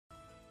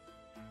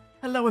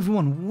Hello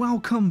everyone,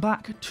 welcome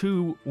back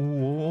to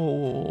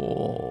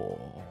Wargroove.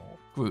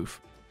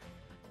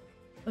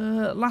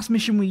 Last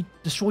mission we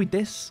destroyed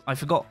this. I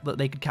forgot that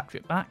they could capture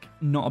it back.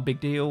 Not a big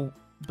deal,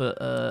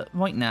 but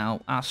right now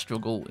our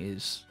struggle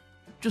is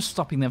just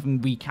stopping them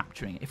from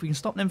recapturing it. If we can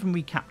stop them from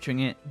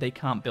recapturing it, they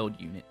can't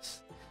build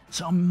units.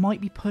 So I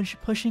might be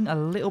pushing a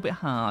little bit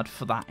hard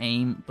for that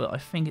aim, but I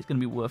think it's going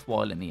to be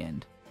worthwhile in the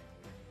end.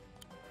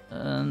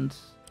 And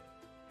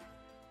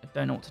I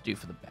don't know what to do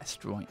for the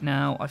best right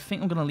now. I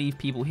think I'm going to leave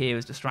people here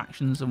as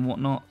distractions and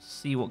whatnot.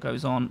 See what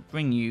goes on.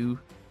 Bring you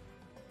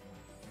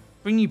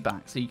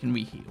back so you can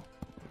reheal.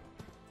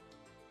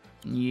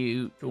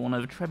 You draw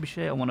another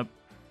trebuchet. I want to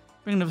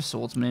bring another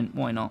swordsman in.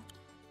 Why not?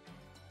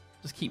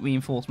 Just keep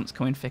reinforcements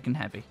coming thick and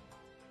heavy.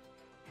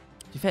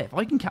 To be fair, if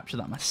I can capture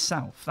that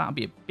myself, that would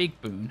be a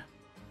big boon.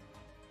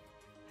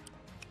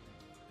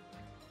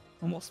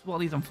 And what are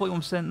these on?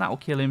 41%. That will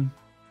kill him.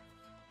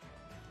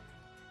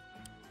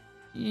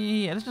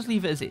 Yeah, let's just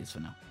leave it as it is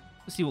for now.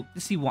 Let's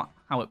see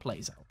how it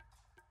plays out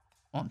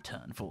on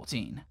turn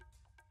 14.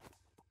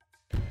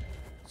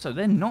 So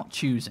they're not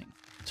choosing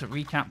to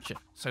recapture.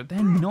 So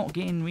they're not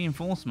getting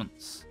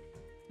reinforcements.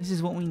 This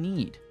is what we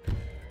need.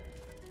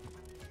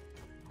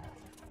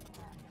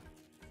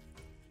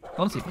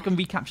 Honestly, if I can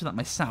recapture that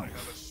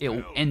myself,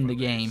 it'll end the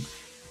game.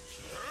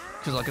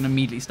 Because I can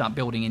immediately start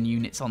building in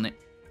units on it.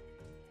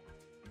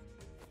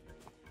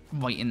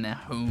 Right in their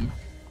home.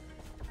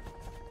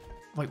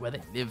 Right where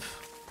they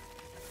live.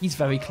 He's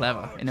very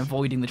clever in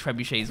avoiding the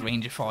trebuchet's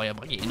range of fire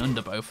by getting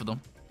under both of them.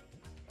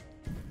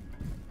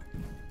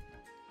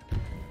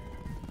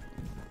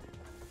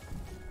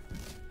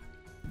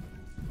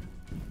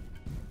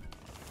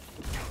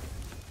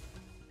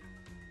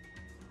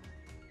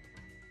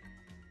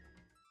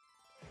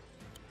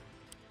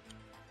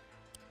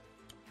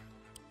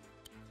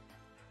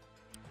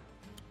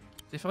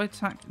 If I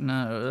attack...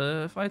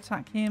 No. If I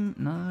attack him...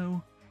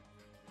 No.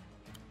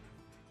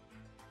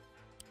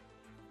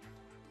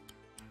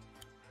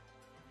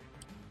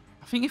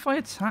 I think if I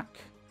attack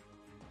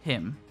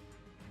him...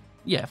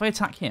 Yeah, if I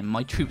attack him,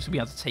 my troops will be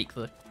able to take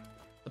the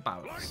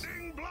barracks.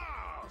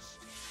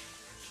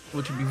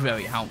 Which would be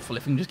very helpful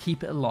if we can just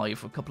keep it alive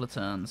for a couple of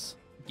turns.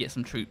 Get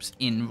some troops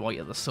in right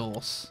at the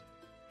source.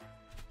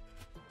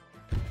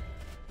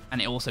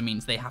 And it also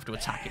means they have to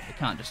attack it. They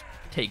can't just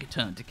take a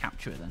turn to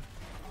capture it then.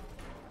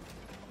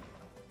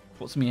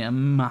 Puts me at a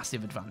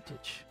massive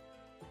advantage.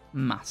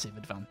 Massive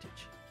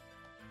advantage.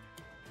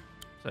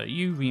 So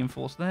you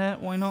reinforce there,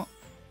 why not?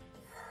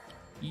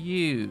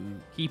 You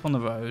keep on the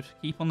road,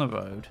 keep on the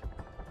road.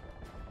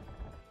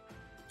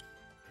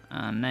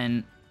 And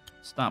then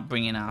start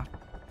mixing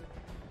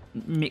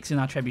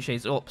our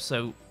trebuchets up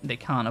so they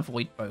can't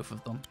avoid both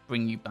of them.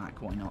 Bring you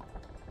back, why not?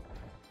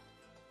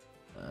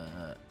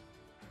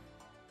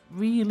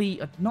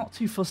 Really, not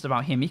too fussed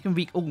about him. He can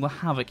wreak all the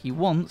havoc he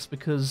wants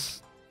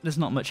because there's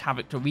not much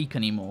havoc to wreak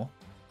anymore.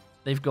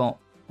 They've got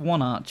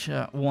one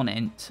archer, one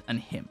ent, and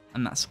him,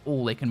 and that's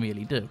all they can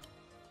really do.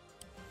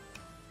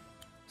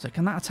 So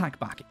can that attack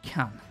back? It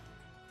can.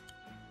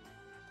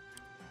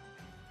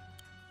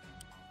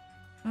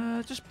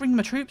 Just bring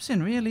my troops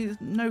in, really.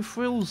 There's no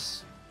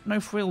frills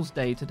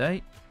day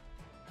today.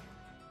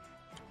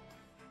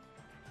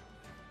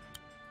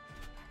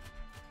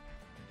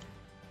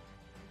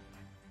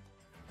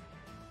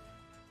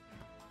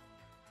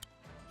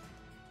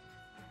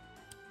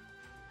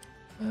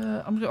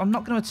 I'm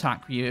not going to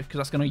attack you because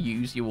that's going to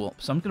use you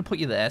up. So I'm going to put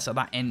you there so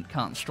that ent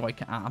can't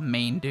strike at our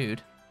main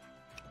dude.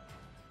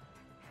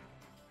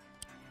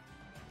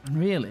 And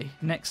really,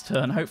 next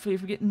turn, hopefully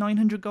if we get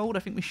 900 gold,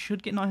 I think we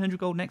should get 900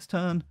 gold next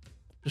turn.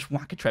 Just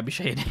whack a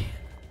trebuchet in here.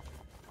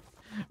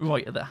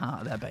 Right at the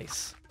heart of their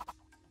base.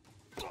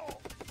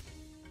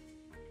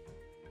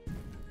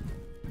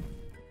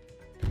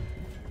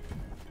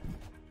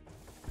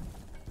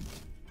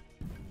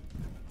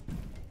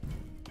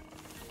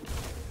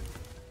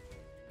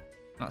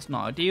 That's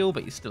not ideal,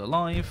 but he's still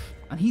alive.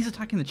 And he's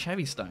attacking the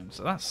Cherrystone,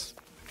 so that's...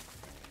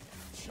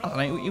 I don't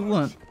know, it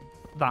weren't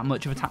that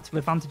much of a tactical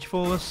advantage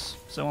for us,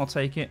 so I'll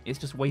take it. It's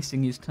just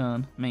wasting his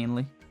turn,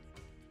 mainly.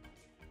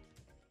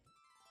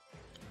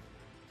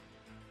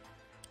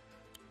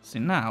 So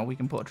now we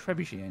can put a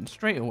trebuchet in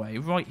straight away,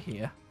 right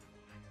here.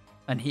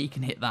 And he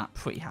can hit that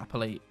pretty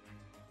happily.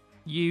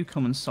 You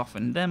come and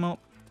soften them up.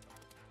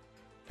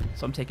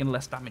 So I'm taking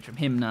less damage from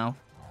him now.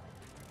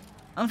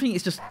 I think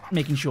it's just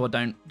making sure I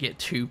don't get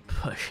too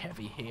push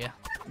heavy here.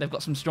 They've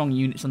got some strong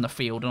units on the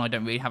field and I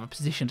don't really have a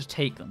position to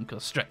take them because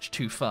I stretch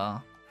too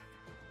far.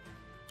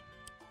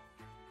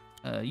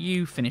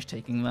 You finish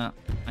taking that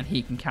and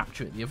he can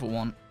capture it, the other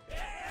one.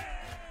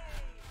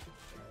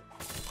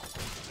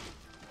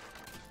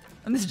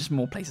 And this is just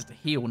more places to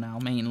heal now,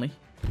 mainly.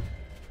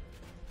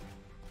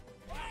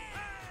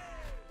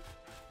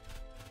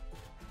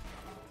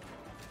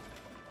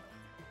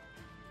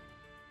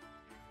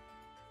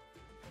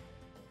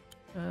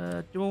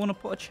 Do I want to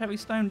put a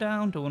Cherrystone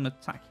down? Do I want to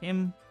attack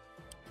him?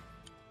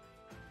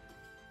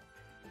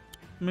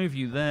 Move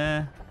you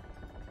there.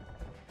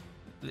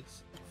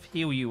 Let's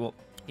heal you up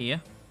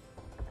here.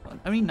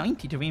 Only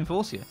 90 to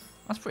reinforce you.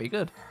 That's pretty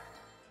good.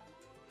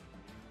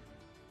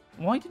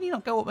 Why did he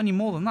not go up any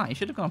more than that? He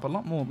should have gone up a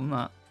lot more than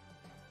that.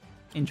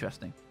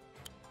 Interesting.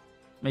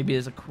 Maybe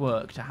there's a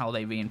quirk to how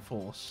they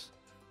reinforce.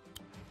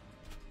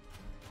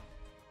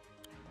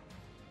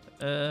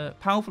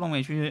 Powerful long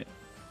range.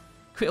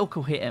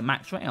 Critical hit at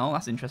max rate. Oh,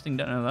 that's interesting.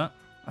 Don't know that.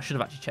 I should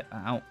have actually checked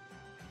that out.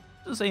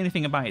 Doesn't say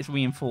anything about its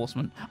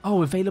reinforcement.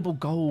 Oh, available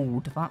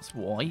gold. That's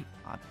why.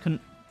 I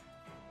couldn't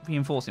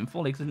reinforce him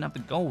fully because I didn't have the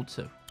gold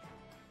to.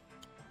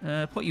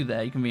 Put you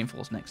there. You can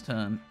reinforce next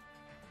turn.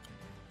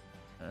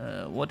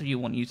 What do you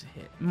want you to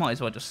hit? Might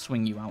as well just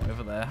swing you out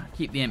over there.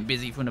 Keep the Imp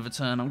busy for another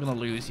turn. I'm going to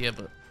lose you,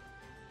 but...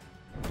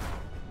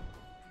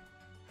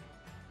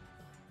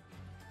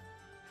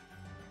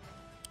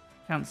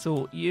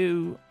 Cancel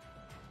you.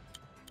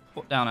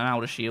 Put down an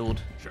outer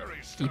shield.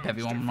 Keep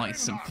everyone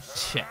nice and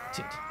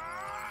protected.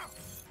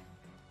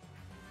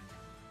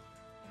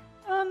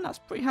 And that's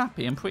pretty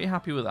happy. I'm pretty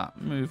happy with that.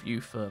 Move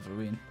you further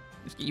in.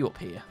 Let's get you up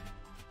here.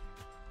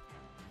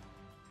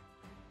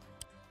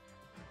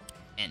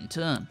 End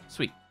turn.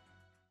 Sweet.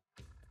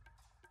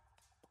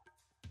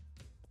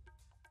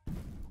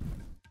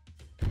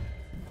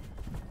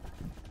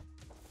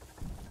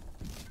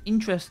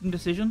 Interesting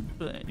decision,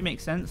 but it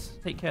makes sense.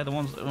 Take care of the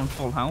ones that are on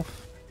full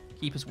health.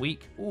 Keep us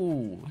weak.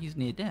 Ooh, he's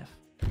near death.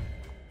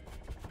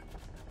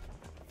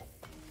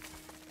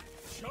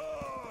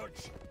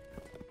 Charge!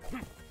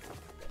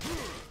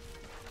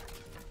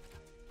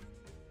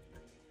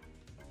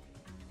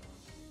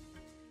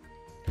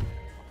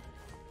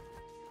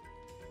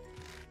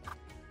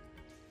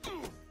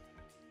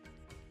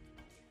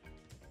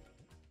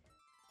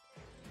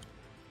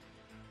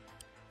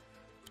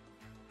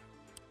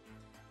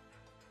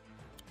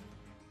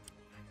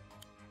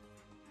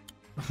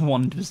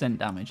 1%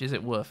 damage. Is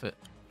it worth it?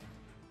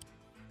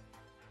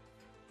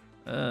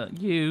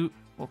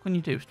 What can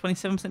you do?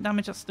 27%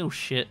 damage? That's still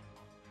shit.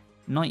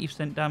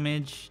 90%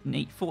 damage.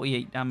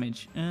 48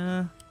 damage.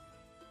 Yeah,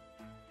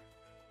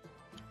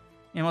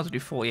 I might as well do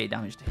 48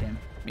 damage to him.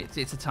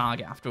 It's a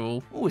target after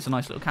all. Oh, it's a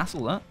nice little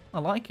castle, that. I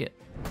like it.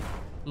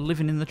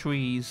 Living in the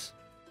trees.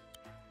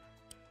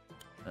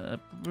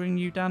 Bring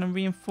you down and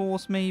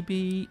reinforce,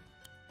 maybe.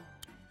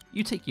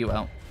 You take you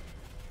out.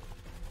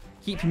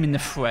 Keep him in the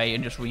fray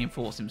and just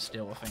reinforce him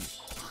still, I think.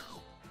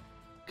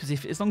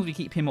 Because as long as we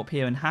keep him up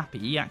here and happy,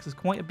 he acts as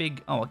quite a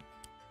big... Oh,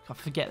 I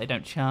forget they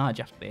don't charge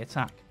after they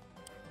attack.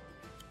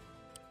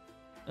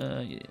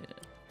 Yeah.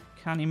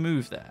 Can he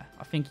move there?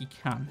 I think he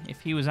can. If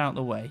he was out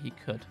the way, he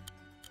could.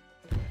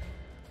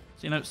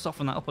 So,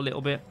 soften that up a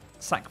little bit.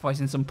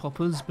 Sacrificing some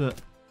poppers,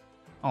 but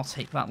I'll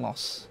take that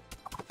loss.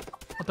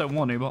 I don't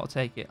want to, but I'll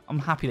take it. I'm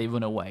happy they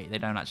run away. They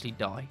don't actually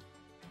die.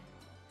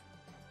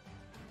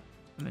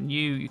 And then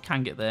you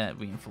can get there,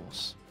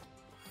 reinforce.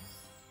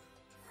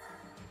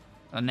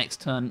 And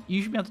next turn,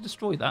 you should be able to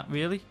destroy that,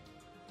 really.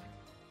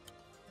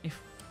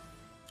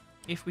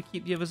 If we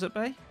keep the others at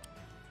bay.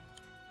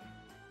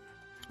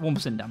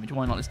 1% damage,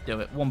 why not? Let's do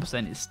it.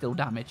 1% is still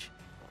damage.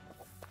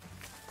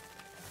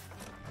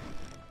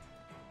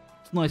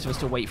 It's nice of us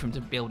to wait for him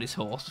to build his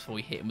horse before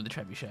we hit him with the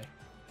trebuchet.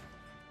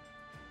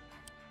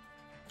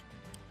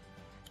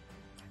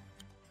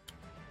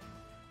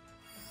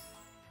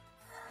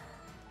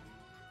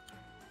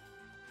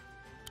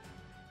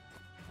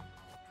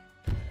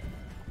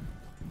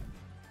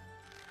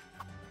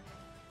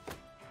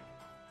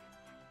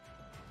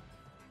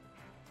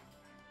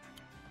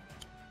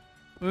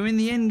 We're in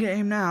the end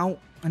game now,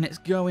 and it's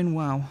going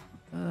well.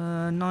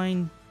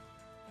 9.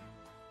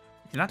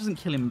 That doesn't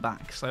kill him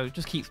back, so it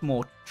just keeps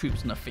more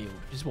troops in the field,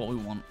 which is what we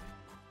want.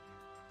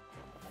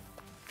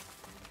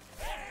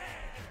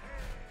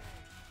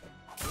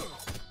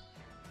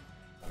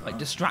 Like,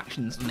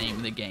 distraction's the name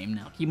of the game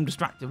now. Keep them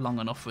distracted long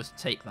enough for us to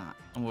take that,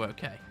 and we're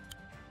okay.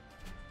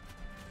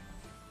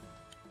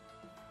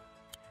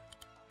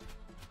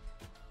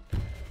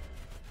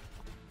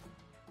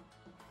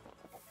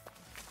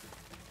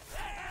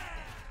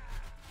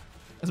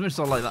 As much as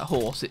I like that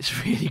horse,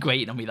 it's really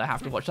grating on me that I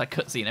have to watch that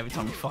cutscene every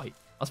time we fight.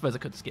 I suppose I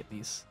could skip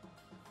these.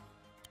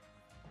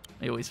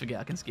 I always forget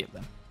I can skip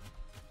them.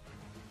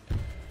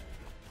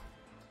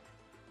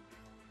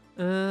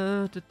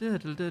 I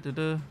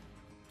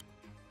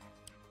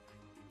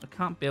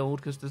can't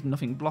build because there's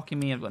nothing blocking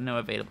me. I've got no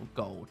available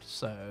gold,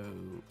 so...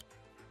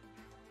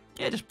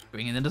 Yeah, just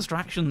bring in the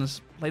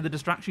distractions. Play the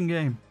distraction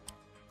game.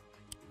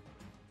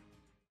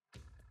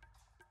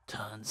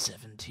 Turn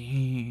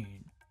 17.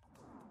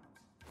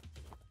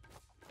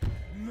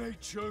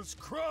 Nature's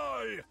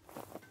cry.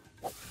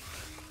 I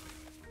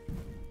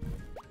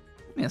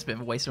mean, that's a bit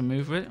of a waste of a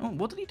move, really. Oh,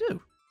 what did he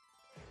do?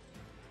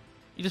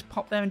 He just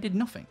popped there and did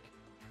nothing.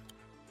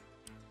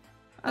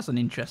 That's an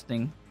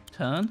interesting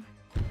turn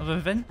of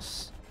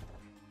events.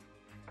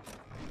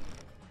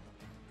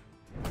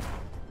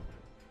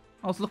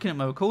 I was looking at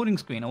my recording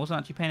screen. I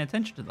wasn't actually paying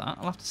attention to that.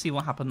 I'll have to see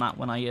what happened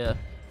when I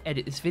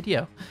edit this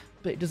video.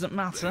 But it doesn't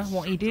matter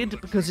what he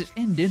did because it's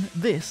ending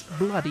this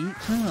bloody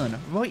turn.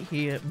 Right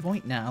here,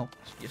 right now.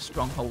 Your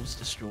stronghold's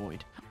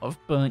destroyed. I've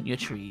burnt your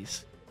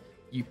trees.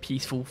 You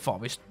peaceful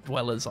forest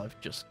dwellers, I've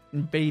just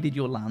invaded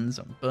your lands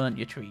and burnt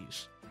your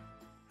trees.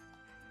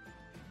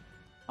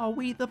 Are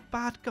we the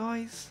bad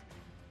guys?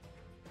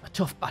 A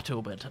tough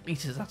battle, but at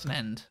least it's at an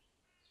end.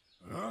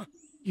 Huh?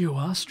 You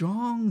are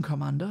strong,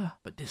 Commander,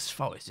 but this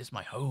forest is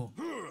my home.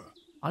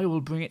 I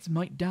will bring its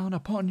might down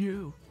upon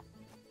you.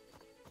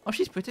 Oh,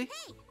 she's pretty.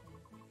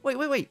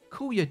 Wait.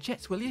 Cool your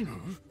jets, will you?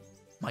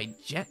 My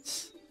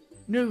jets?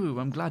 No,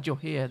 I'm glad you're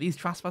here. These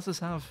trespassers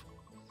have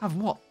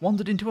what?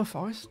 Wandered into a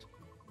forest?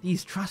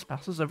 These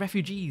trespassers are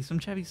refugees from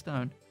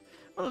Cherrystone.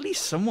 Well, at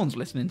least someone's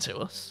listening to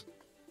us.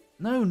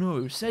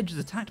 No, Sedge was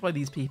attacked by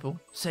these people.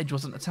 Sedge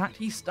wasn't attacked,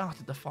 he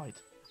started the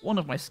fight. One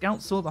of my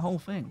scouts saw the whole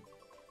thing.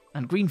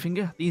 And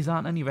Greenfinger, these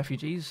aren't any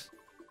refugees.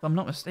 If I'm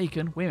not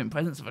mistaken, we're in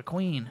presence of a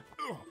queen.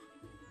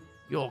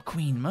 You're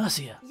Queen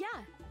Mercia. Yeah.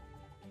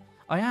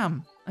 I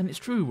am, and it's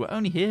true, we're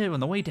only here on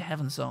the way to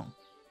Heaven Song.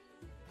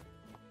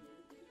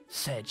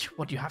 Sedge,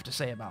 what do you have to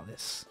say about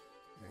this?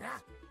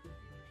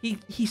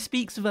 He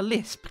speaks with a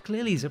lisp.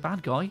 Clearly he's a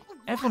bad guy.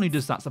 Everyone who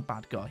does that's a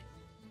bad guy.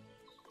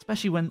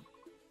 Especially when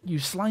you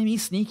slimy,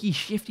 sneaky,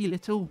 shifty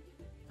little...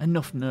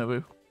 Enough,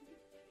 Nuru.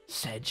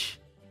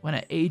 Sedge, when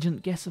our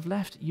agent guests have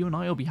left, you and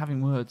I will be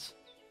having words.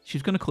 She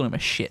was going to call him a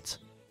shit.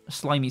 A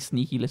slimy,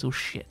 sneaky little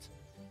shit.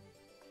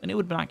 And it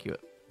would have been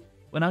accurate.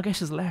 When our guest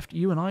has left,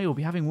 you and I will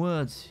be having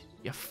words.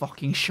 You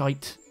fucking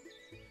shite.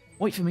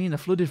 Wait for me in the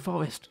flooded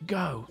forest.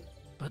 Go.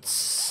 But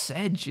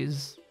Sedge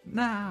is...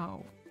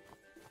 now.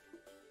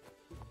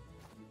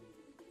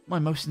 My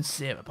most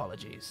sincere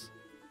apologies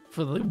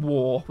for the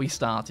war we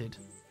started.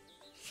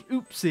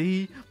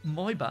 Oopsie,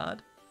 my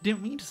bad.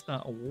 Didn't mean to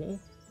start a war.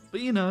 But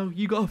you know,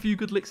 you got a few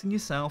good licks in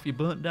yourself, you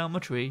burnt down my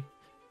tree.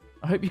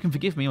 I hope you can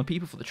forgive me, my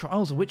people, for the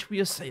trials of which we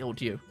assailed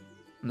you.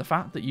 And the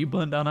fact that you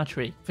burnt down our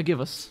tree. Forgive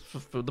us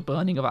for the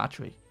burning of our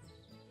tree.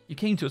 You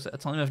came to us at a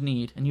time of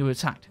need and you were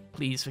attacked.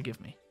 Please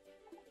forgive me.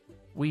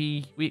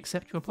 We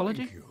accept your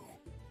apology?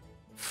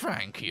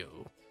 Thank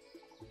you.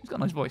 He's got a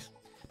nice voice.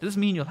 Does this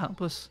mean you'll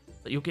help us?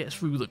 That you'll get us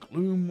through the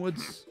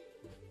Gloomwoods?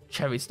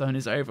 Cherrystone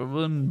is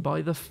overrun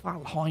by the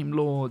Falheim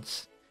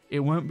Lords. It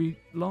won't be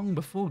long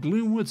before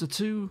Gloomwoods are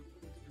too.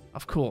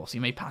 Of course,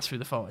 you may pass through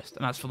the forest,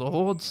 and as for the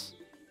hordes,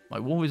 my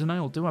warriors and I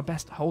will do our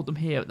best to hold them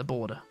here at the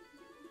border.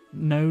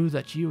 Know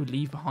that you would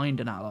leave behind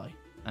an ally,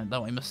 and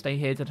though I must stay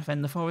here to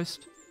defend the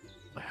forest,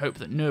 I hope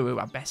that Nuru,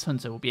 our best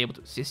hunter, will be able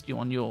to assist you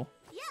on your...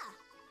 Yeah.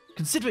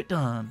 Consider it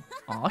done.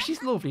 Aw,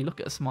 she's lovely,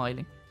 look at her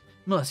smiling.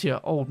 Mercia,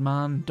 old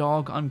man,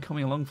 dog, I'm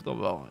coming along for the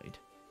ride.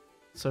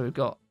 So we've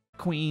got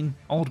Queen,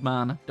 Old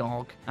Man,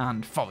 Dog,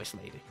 and Forest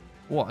Lady.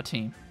 What a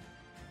team.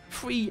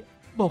 3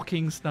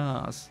 fucking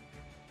stars.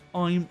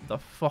 I'm the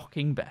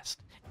fucking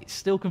best. It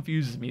still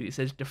confuses me that it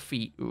says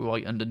defeat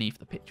right underneath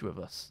the picture of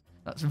us.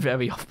 That's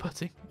very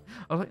off-putting.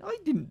 I was like, I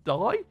didn't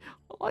die.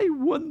 I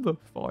won the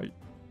fight.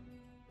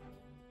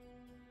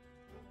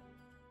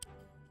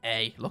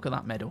 Hey, look at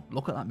that medal.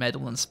 Look at that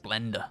medal and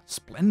splendor.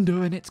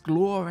 Splendor in its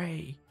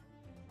glory.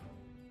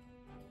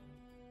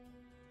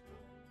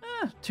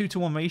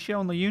 2-to-1 ratio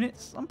on the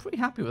units. I'm pretty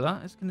happy with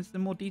that. Is there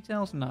more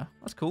details? No.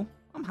 That's cool.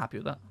 I'm happy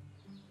with that.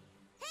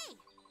 Hey.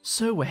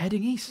 So we're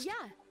heading east.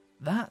 Yeah.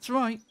 That's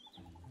right.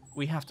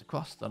 We have to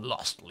cross the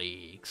Lost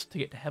Leagues to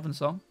get to Heaven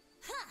Song.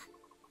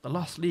 The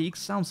Lost Leagues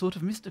sound sort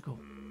of mystical.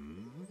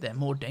 They're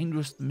more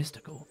dangerous than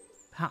mystical.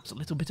 Perhaps a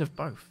little bit of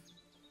both.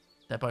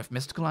 They're both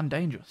mystical and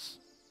dangerous.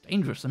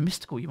 Dangerous and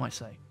mystical, you might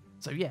say.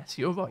 So yes,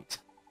 you're right.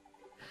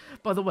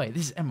 By the way,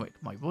 this is Emmerich,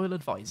 my royal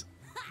advisor.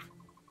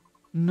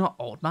 Not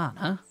old man,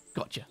 huh?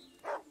 Gotcha.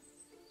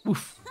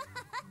 Woof.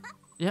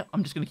 Yep,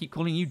 I'm just going to keep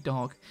calling you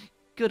dog.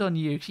 Good on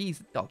you. She's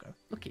a doggo.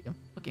 Look at him.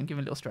 Look at him, give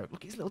him a little stroke.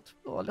 Look at his little...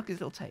 Oh, look at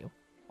his little tail.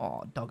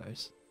 Oh,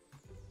 doggos.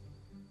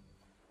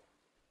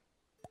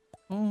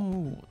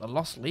 Oh, the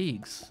Lost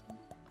Leagues.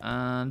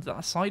 And is that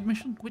a side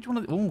mission? Which one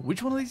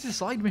of these is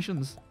side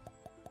missions?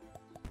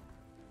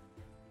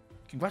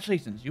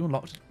 Congratulations, you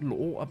unlocked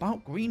lore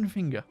about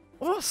Greenfinger.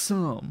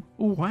 Awesome.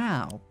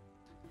 Wow.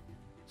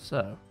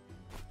 So.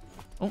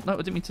 Oh, no, I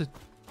didn't mean to...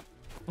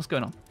 What's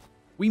going on?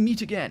 We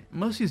meet again.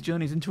 Mercy's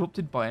journey is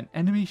interrupted by an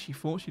enemy she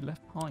thought she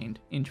left behind.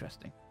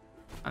 Interesting.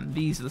 And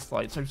these are the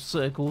slides. So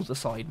circles are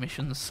side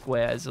missions,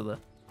 squares are the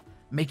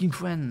making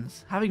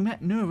friends. Having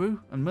met Nuru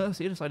and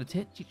Mercy decided to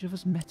hit each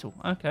other's metal.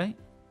 Okay.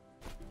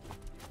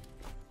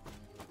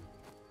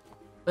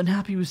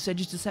 Unhappy with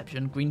Sedge's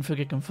deception,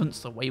 Greenfinger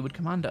confronts the wayward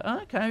commander.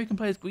 Okay, we can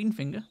play as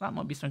Greenfinger. That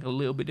might be something a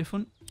little bit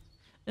different.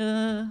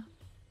 I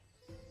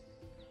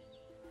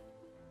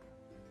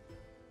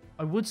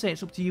would say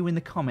it's up to you in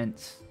the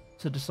comments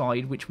to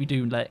decide which we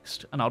do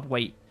next, and I'd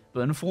wait.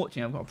 But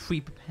unfortunately, I've got to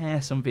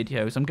pre-prepare some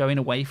videos. I'm going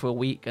away for a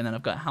week, and then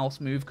I've got a house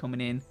move coming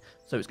in,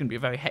 so it's going to be a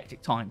very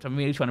hectic time. So I'm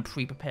really trying to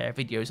pre-prepare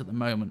videos at the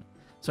moment.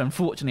 So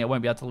unfortunately, I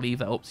won't be able to leave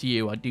that up to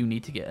you. I do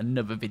need to get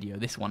another video,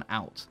 this one,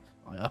 out.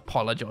 I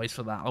apologise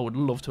for that. I would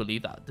love to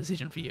leave that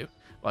decision for you.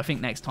 But I think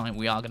next time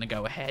we are going to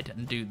go ahead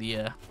and do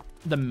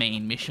the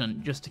main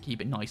mission, just to keep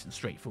it nice and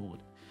straightforward.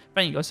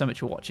 Thank you guys so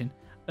much for watching.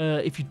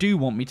 If you do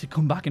want me to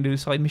come back and do the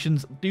side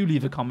missions, do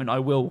leave a comment. I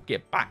will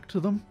get back to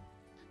them.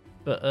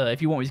 But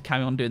if you want me to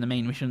carry on doing the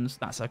main missions,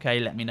 that's okay.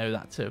 Let me know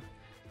that too.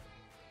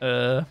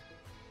 But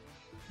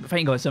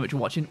thank you guys so much for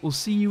watching. We'll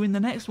see you in the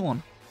next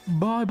one.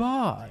 Bye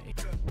bye.